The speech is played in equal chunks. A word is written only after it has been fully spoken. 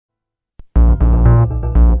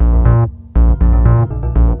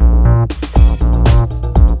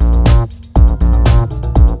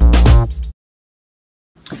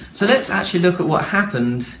So let's actually look at what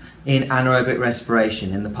happens in anaerobic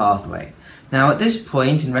respiration in the pathway. Now at this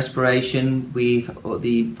point in respiration,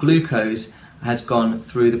 the glucose has gone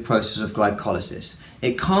through the process of glycolysis.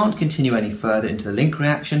 It can't continue any further into the link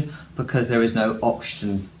reaction because there is no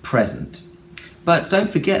oxygen present. But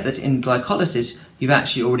don't forget that in glycolysis, you've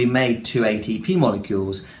actually already made 2 ATP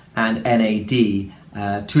molecules, and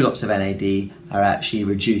NAD, 2 lots of NAD are actually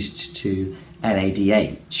reduced to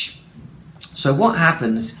NADH. So what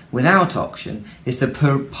happens without oxygen is the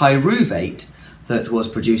pyruvate that was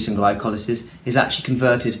produced in glycolysis is actually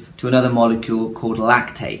converted to another molecule called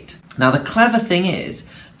lactate. Now the clever thing is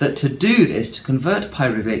that to do this, to convert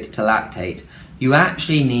pyruvate to lactate, you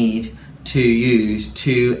actually need to use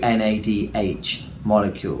 2 NADH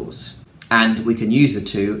molecules. And we can use the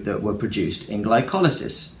 2 that were produced in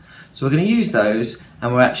glycolysis. So we're going to use those,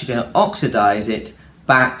 and we're actually going to oxidize it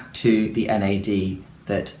back to the NAD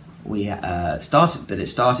that it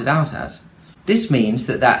started out as. This means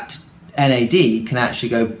that NAD can actually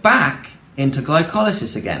go back into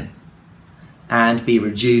glycolysis again and be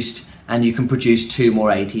reduced, and you can produce 2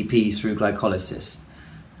 more ATPs through glycolysis.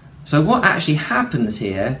 So what actually happens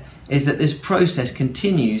here is that this process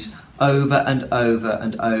continues over and over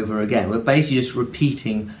and over again. We're basically just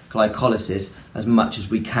repeating glycolysis as much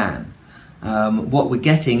as we can. What we're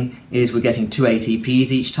getting 2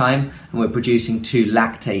 ATPs each time, and we're producing 2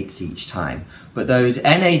 lactates each time. But those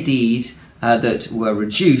NADs that were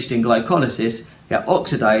reduced in glycolysis get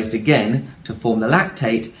oxidized again to form the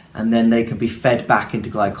lactate, and then they can be fed back into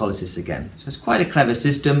glycolysis again. So it's quite a clever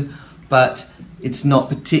system, but it's not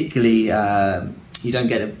particularly, you don't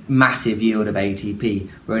get a massive yield of ATP.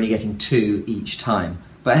 We're only getting 2 each time.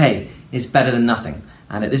 But hey, it's better than nothing.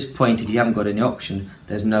 And at this point, if you haven't got any oxygen,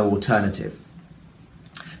 there's no alternative.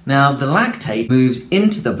 Now, the lactate moves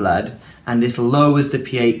into the blood, and this lowers the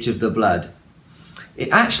pH of the blood. It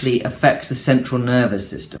actually affects the central nervous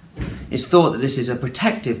system. It's thought that this is a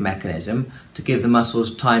protective mechanism to give the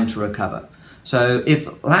muscles time to recover. So if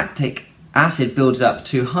lactic acid builds up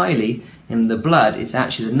too highly in the blood, it's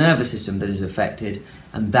actually the nervous system that is affected,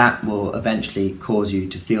 and that will eventually cause you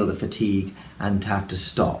to feel the fatigue and to have to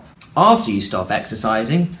stop. After you stop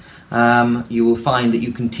exercising, you will find that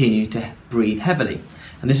you continue to breathe heavily.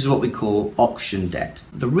 And this is what we call oxygen debt.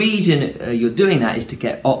 The reason you're doing that is to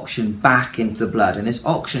get oxygen back into the blood, and this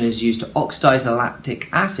oxygen is used to oxidize the lactic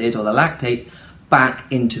acid or the lactate back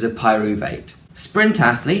into the pyruvate. Sprint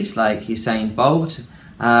athletes like Usain Bolt,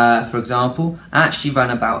 for example, actually run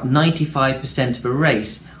about 95% of a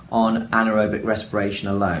race on anaerobic respiration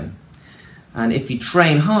alone. And if you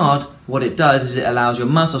train hard, what it does is it allows your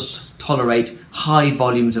muscles to tolerate high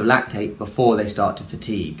volumes of lactate before they start to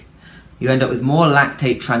fatigue. You end up with more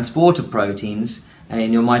lactate transporter proteins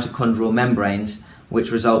in your mitochondrial membranes,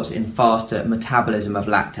 which results in faster metabolism of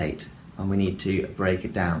lactate, and we need to break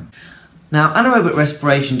it down. Now, anaerobic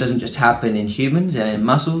respiration doesn't just happen in humans and in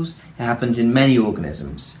mussels, it happens in many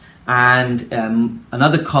organisms. And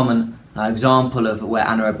another common example of where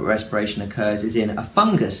anaerobic respiration occurs is in a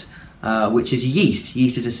fungus, which is yeast.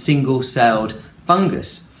 Yeast is a single-celled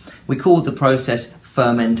fungus. We call the process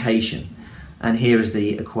fermentation, and here is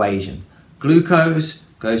the equation. Glucose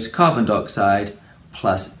goes to carbon dioxide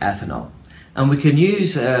plus ethanol. And we can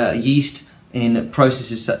use yeast in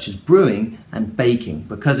processes such as brewing and baking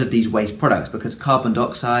because of these waste products, because carbon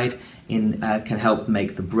dioxide can help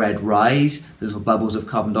make the bread rise, the little bubbles of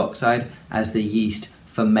carbon dioxide, as the yeast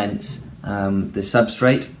ferments the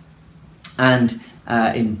substrate. And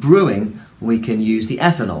in brewing, we can use the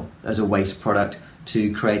ethanol as a waste product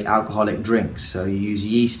to create alcoholic drinks. So you use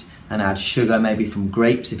yeast and add sugar, maybe from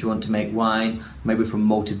grapes if you want to make wine, maybe from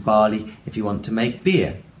malted barley if you want to make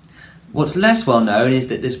beer. What's less well known is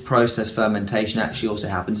that this process fermentation actually also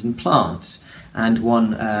happens in plants, and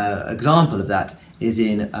one example of that is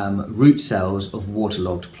in root cells of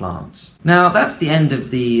waterlogged plants. Now that's the end of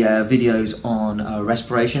the videos on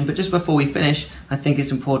respiration, but just before we finish, I think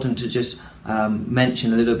it's important to just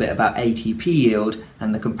mention a little bit about ATP yield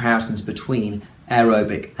and the comparisons between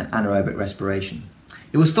aerobic and anaerobic respiration.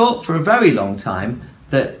 It was thought for a very long time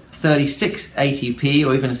that 36 ATP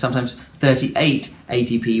or even sometimes 38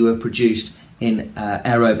 ATP were produced in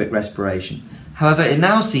aerobic respiration. However, it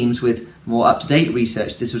now seems with more up-to-date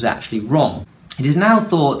research this was actually wrong. It is now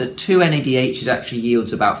thought that 2 NADHs actually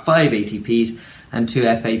yields about 5 ATPs and 2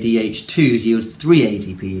 FADH2s yields 3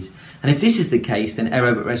 ATPs. And if this is the case, then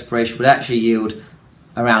aerobic respiration would actually yield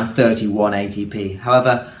around 31 ATP.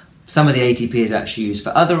 However, some of the ATP is actually used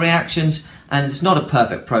for other reactions, and it's not a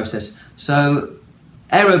perfect process, so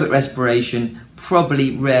aerobic respiration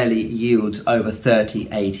probably rarely yields over 30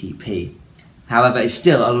 ATP. However, it's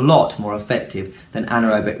still a lot more effective than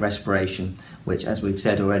anaerobic respiration, which, as we've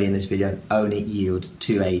said already in this video, only yields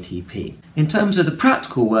 2 ATP. In terms of the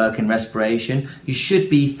practical work in respiration, you should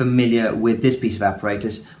be familiar with this piece of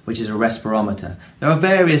apparatus, which is a respirometer. There are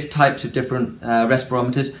various types of different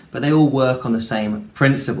respirometers, but they all work on the same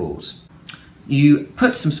principles. You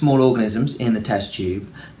put some small organisms in the test tube,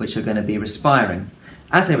 which are going to be respiring.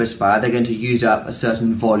 As they respire, they're going to use up a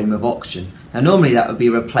certain volume of oxygen. Now, normally that would be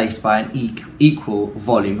replaced by an equal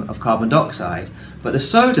volume of carbon dioxide, but the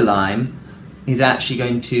soda lime is actually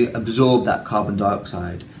going to absorb that carbon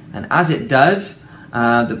dioxide, and as it does,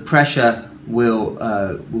 the pressure will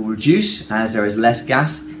reduce as there is less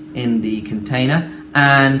gas in the container,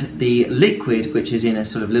 and the liquid, which is in a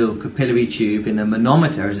sort of little capillary tube in a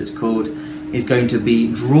manometer as it's called, is going to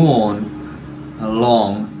be drawn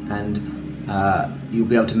along, and you'll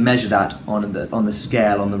be able to measure that on the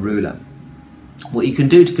scale on the ruler. What you can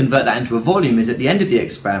do to convert that into a volume is at the end of the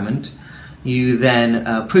experiment you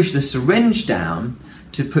then push the syringe down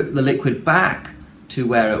to put the liquid back to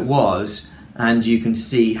where it was, and you can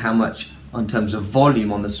see how much in terms of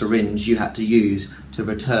volume on the syringe you had to use to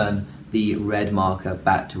return the red marker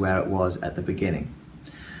back to where it was at the beginning.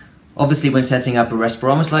 Obviously, when setting up a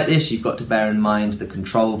respirometer like this, you've got to bear in mind the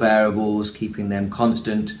control variables, keeping them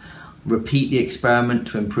constant, repeat the experiment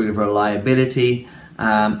to improve reliability,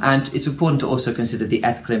 and it's important to also consider the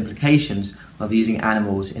ethical implications of using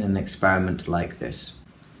animals in an experiment like this.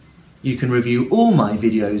 You can review all my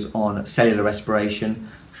videos on cellular respiration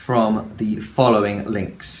from the following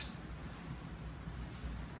links.